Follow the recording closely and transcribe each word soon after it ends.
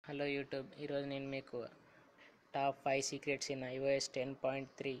Hello YouTube, ఈరోజు నేను మీకు టాప్ 5 సీక్రెట్స్ ఇన్ iOS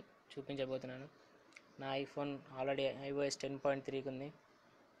 10.3 చూపించబోతున్నాను. నా ఐఫోన్ ఆల్రెడీ iOS 10.3 ఉంది.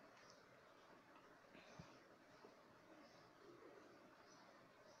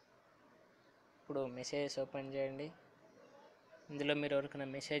 ఇప్పుడు మెసేజెస్ ఓపెన్ చేయండి. ఇందులో మీరు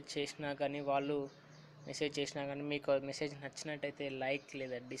ఎవరికైనా మెసేజ్ చేసినా కానీ మీకు మెసేజ్ నచ్చినట్టయితే లైక్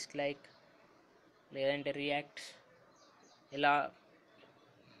లేదా డిస్లైక్ లేదంటే రియాక్ట్ ఎలా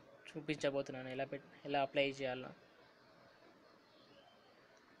చూపించబోతున్నాను, ఎలా అప్లై చేయాలో.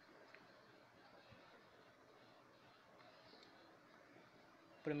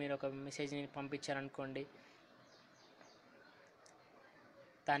 ఇప్పుడు మీరు ఒక మెసేజ్ని పంపించారనుకోండి,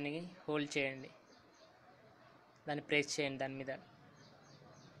 దాన్ని హోల్డ్ చేయండి, దాన్ని ప్రెస్ చేయండి. దాని మీద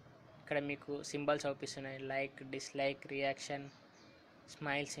ఇక్కడ మీకు symbols అవుపిస్తున్నాయి, like, dislike, reaction,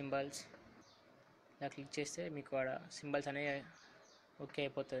 smile symbols. ఇలా క్లిక్ చేస్తే మీకు ఆడ సింబల్స్ అనేవి ఓకే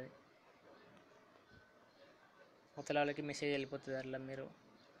అయిపోతుంది. అవతల వాళ్ళకి మెసేజ్ వెళ్ళిపోతుంది. అట్లా మీరు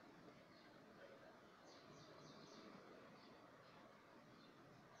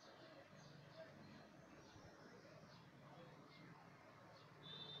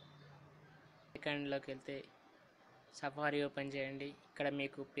సెకండ్లోకి వెళ్తే సఫారీ ఓపెన్ చేయండి. ఇక్కడ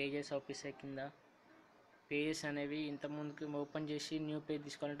మీకు పేజెస్ అవుపిస్తాయి. కింద పేజెస్ అనేవి ఇంతకుముందుకు ఓపెన్ చేసి న్యూ పేజ్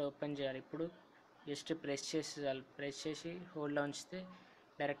తీసుకోవాలంటే ఓపెన్ చేయాలి. ఇప్పుడు జస్ట్ ప్రెస్ చేసి హోల్డ్లో ఉంచితే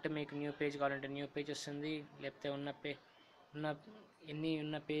డైరెక్ట్ మీకు న్యూ పేజ్ కావాలంటే న్యూ పేజ్ వస్తుంది. లేకపోతే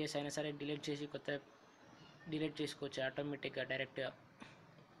ఉన్న పేజెస్ అయినా సరే డిలీట్ చేసుకోవచ్చు ఆటోమేటిక్గా డైరెక్ట్గా.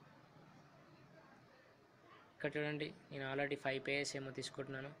 ఇక్కడ చూడండి, నేను ఆల్రెడీ 5 పేజెస్ ఏమో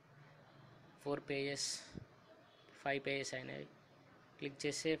తీసుకుంటున్నాను. 4 పేజెస్ 5 పేజెస్ అయినవి. క్లిక్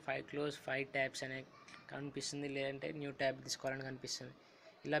చేస్తే 5 ట్యాబ్స్ అనేవి కనిపిస్తుంది, లేదంటే న్యూ ట్యాబ్ తీసుకోవాలని కనిపిస్తుంది.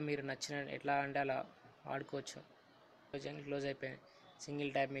 ఇలా మీరు నచ్చిన ఎట్లా అంటే అలా వాడుకోవచ్చు. క్లోజ్ అయిపోయింది, సింగిల్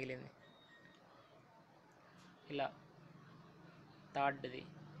ట్యాబ్ మిగిలింది. ఇలా థర్డ్ది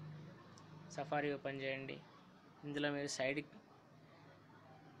సఫారీ ఓపెన్ చేయండి. ఇందులో మీరు సైడ్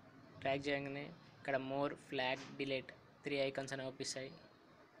ట్రాక్ చేయగానే ఇక్కడ మోర్, ఫ్లాగ్, డిలీట్ 3 ఐకాన్స్ అనేవి అవుపిస్తాయి.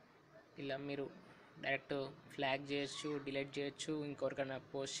 ఇలా మీరు డైరెక్ట్ ఫ్లాగ్ చేయొచ్చు, డిలీట్ చేయొచ్చు. ఇంకొకరికైనా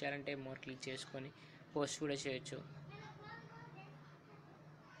పోస్ట్ చేయాలంటే మోర్ క్లిక్ చేసుకొని పోస్ట్ కూడా చేయొచ్చు.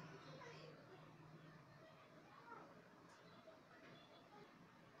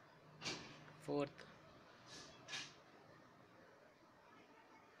 ఫోర్త్,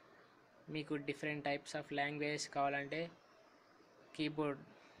 మీకు డిఫరెంట్ టైప్స్ ఆఫ్ లాంగ్వేజెస్ కావాలంటే కీబోర్డ్,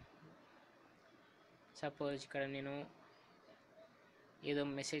 సపోజ్ ఇక్కడ నేను ఏదో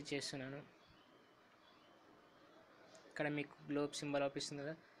మెసేజ్ చేస్తున్నాను, ఇక్కడ మీకు గ్లోబ్ సింబల్ అవుపిస్తుంది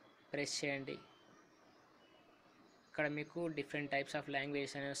కదా, ప్రెస్ చేయండి. ఇక్కడ మీకు డిఫరెంట్ టైప్స్ ఆఫ్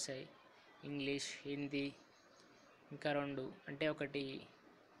లాంగ్వేజెస్ అనేవి వస్తాయి. ఇంగ్లీష్, హిందీ, ఇంకా 2 అంటే ఒకటి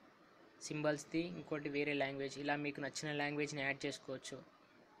సింబల్స్ది, ఇంకోటి వేరే లాంగ్వేజ్. ఇలా మీకు నచ్చిన లాంగ్వేజ్ని యాడ్ చేసుకోవచ్చు.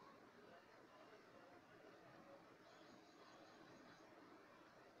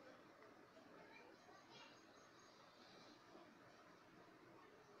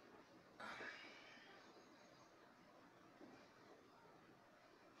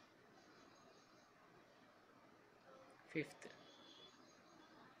 ఫిఫ్త్,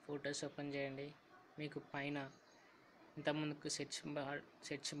 ఫొటోస్ ఓపెన్ చేయండి. మీకు పైన ఇంతకుముందుకు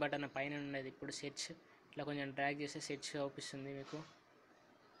సెర్చ్ బటన్ పైన ఉండేది, ఇప్పుడు సెర్చ్ ఇట్లా కొంచెం డ్రాగ్ చేస్తే సెర్చ్ అవుపిస్తుంది.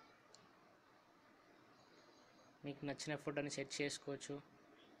 మీకు నచ్చిన ఫోటోని సెర్చ్ చేసుకోవచ్చు.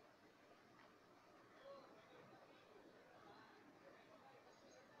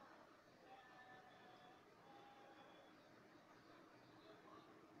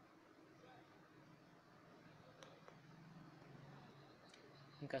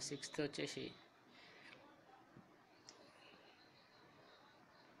 ఇంకా 6th వచ్చేసి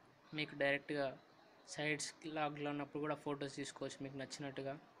మీకు డైరెక్ట్గా సైడ్స్ లాగ్లో ఉన్నప్పుడు కూడా ఫొటోస్ తీసుకోవచ్చు మీకు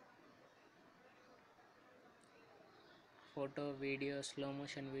నచ్చినట్టుగా. Photo, video, slow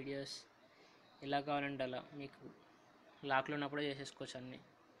motion videos ఎలా కావాలంటే అలా మీకు లాక్లో ఉన్నప్పుడే చేసేసుకోవచ్చు అన్నీ.